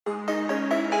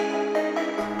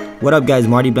What up guys,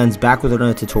 MartyBlendz back with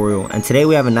another tutorial, and today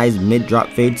we have a nice mid-drop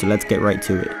fade, so let's get right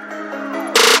to it.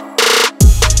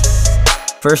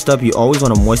 First up, you always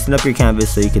want to moisten up your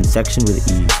canvas so you can section with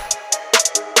ease.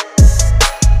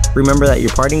 Remember that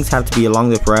your partings have to be along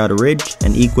the parietal ridge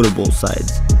and equal to both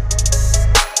sides.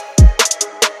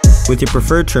 With your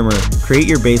preferred trimmer, create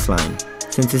your baseline.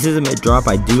 Since this is a mid-drop,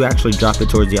 I do actually drop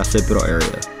it towards the occipital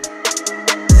area.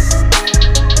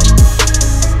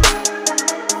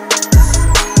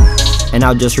 And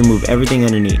now just remove everything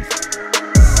underneath.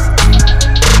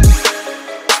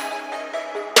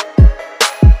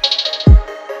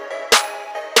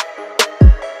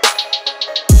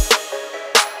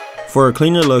 For a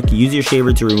cleaner look, use your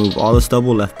shaver to remove all the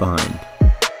stubble left behind.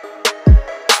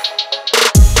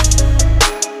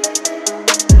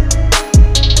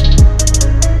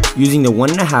 Using the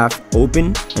 1.5,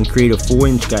 open and create a full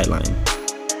inch guideline.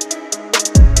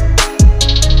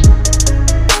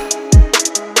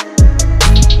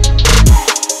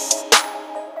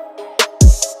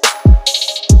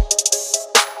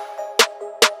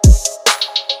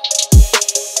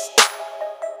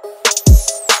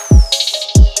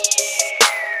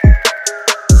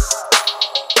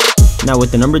 Now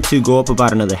with the number 2, go up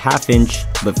about another ½ inch,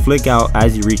 but flick out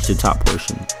as you reach the top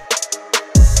portion.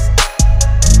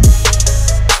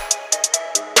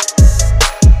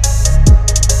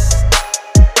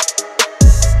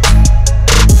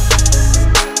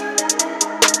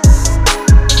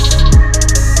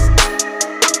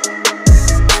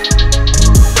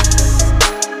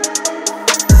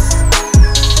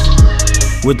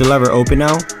 With the lever open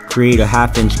now, create a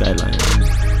 ½ inch guideline.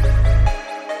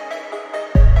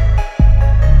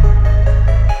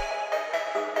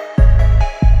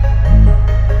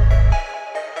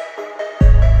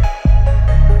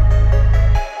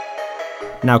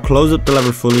 Now close up the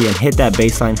lever fully and hit that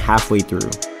baseline halfway through.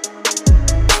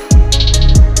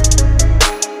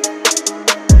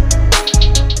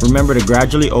 Remember to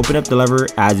gradually open up the lever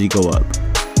as you go up.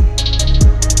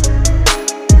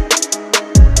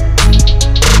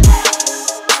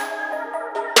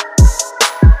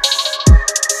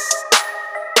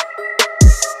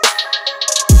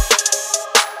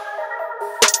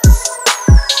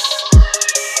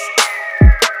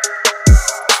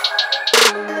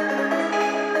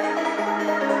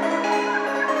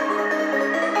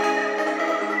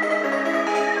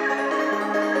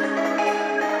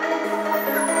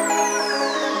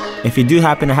 If you do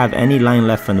happen to have any line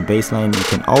left from the baseline, you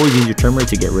can always use your trimmer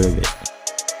to get rid of it.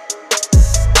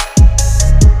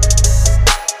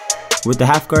 With the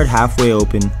half guard halfway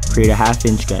open, create a ½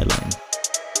 inch guideline.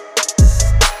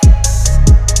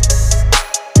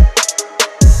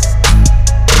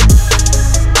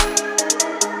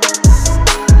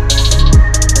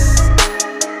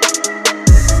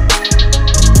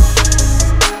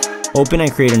 Open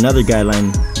and create another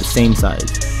guideline the same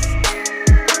size.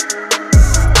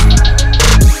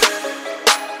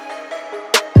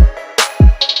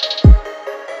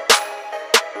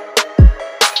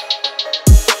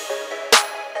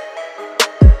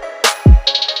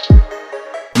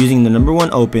 Using the number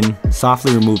 1 open,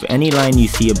 softly remove any line you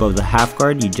see above the half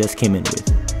guard you just came in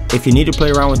with. If you need to play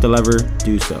around with the lever,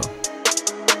 do so.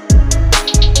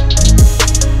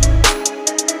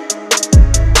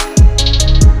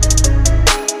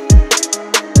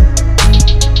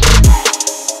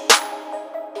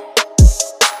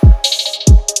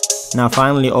 Now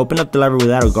finally, open up the lever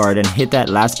without a guard and hit that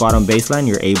last bottom baseline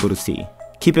you're able to see.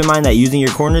 Keep in mind that using your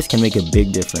corners can make a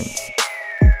big difference.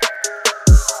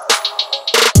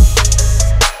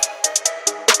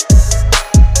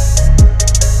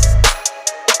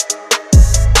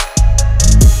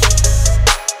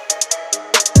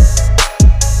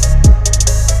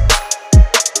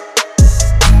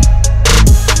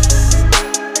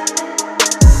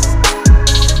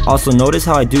 Also notice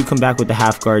how I do come back with the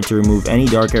half guard to remove any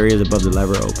dark areas above the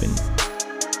lever open.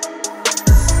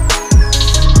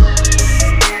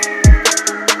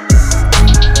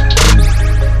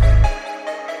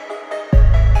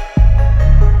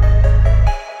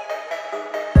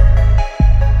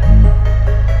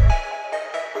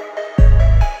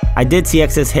 I did see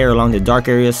excess hair along the dark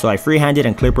areas, so I freehanded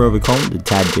and clipper over combed a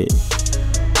tad bit.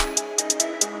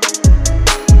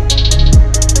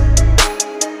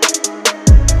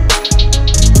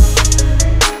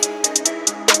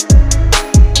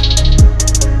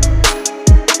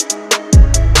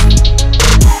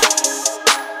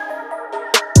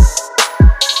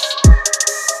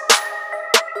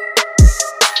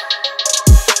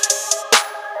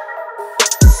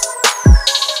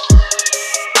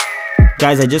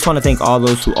 Guys, I just want to thank all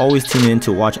those who always tune in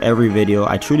to watch every video.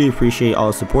 I truly appreciate all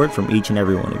the support from each and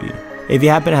every one of you. If you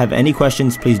happen to have any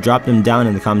questions, please drop them down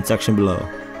in the comment section below.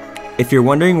 If you're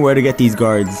wondering where to get these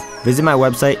guards, visit my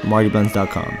website,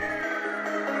 MartyBlendz.com.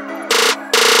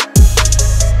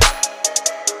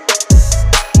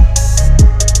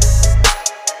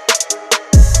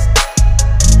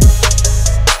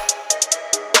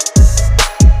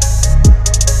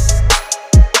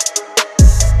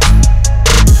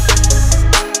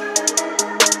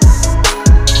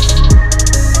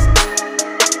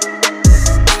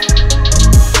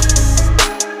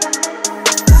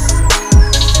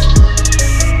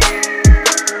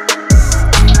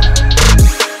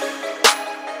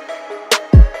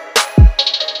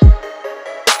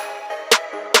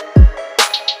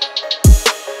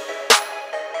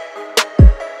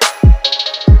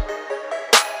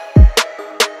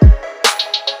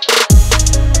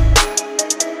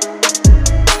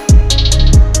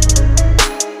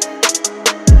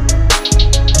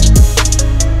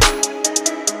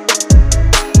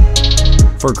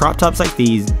 For crop tops like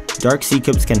these, dark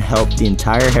C-cups can help the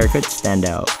entire haircut stand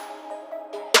out.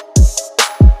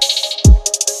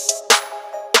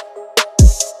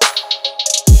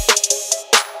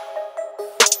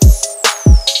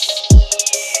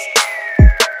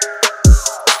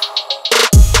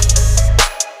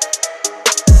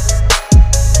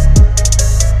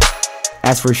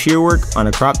 As for shear work on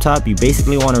a crop top, you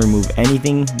basically want to remove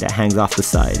anything that hangs off the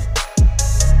side.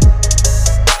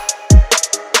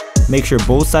 Make sure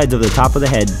both sides of the top of the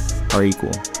head are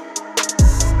equal.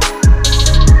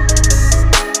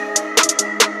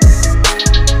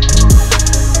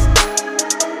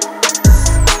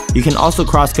 You can also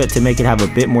cross cut to make it have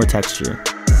a bit more texture.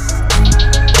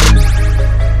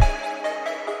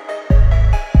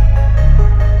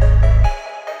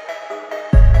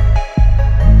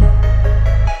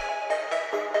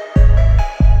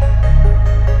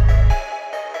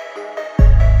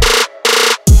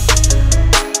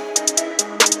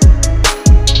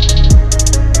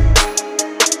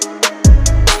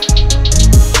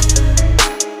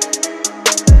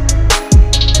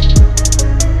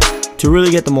 To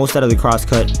really get the most out of the cross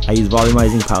cut, I use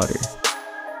volumizing powder.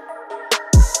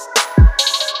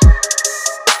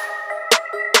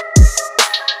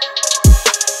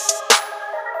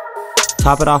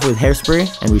 Top it off with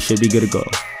hairspray and we should be good to go.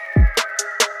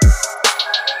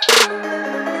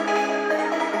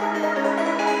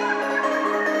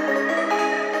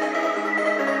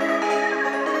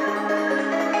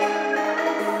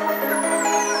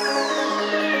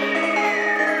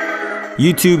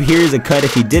 YouTube, here's a cut.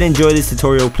 If you did enjoy this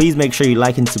tutorial, please make sure you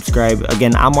like and subscribe.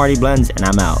 Again, I'm MartyBlendz and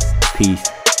I'm out. Peace.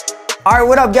 Alright,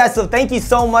 what up guys? So thank you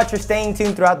so much for staying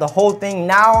tuned throughout the whole thing.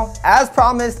 Now, as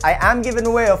promised, I am giving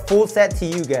away a full set to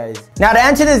you guys. Now to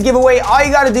enter this giveaway, all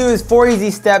you gotta do is 4 easy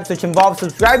steps, which involve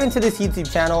subscribing to this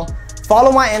YouTube channel,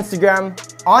 follow my Instagram.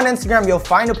 On Instagram, you'll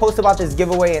find a post about this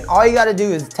giveaway, and all you gotta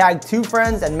do is tag 2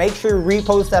 friends and make sure to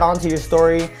repost that onto your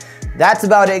story. That's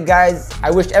about it, guys.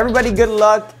 I wish everybody good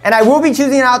luck, and I will be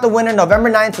choosing out the winner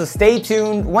November 9th, so stay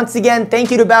tuned. Once again,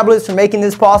 thank you to BARBER for making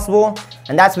this possible,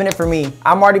 and that's been it for me.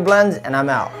 I'm MartyBlendz, and I'm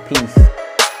out. Peace.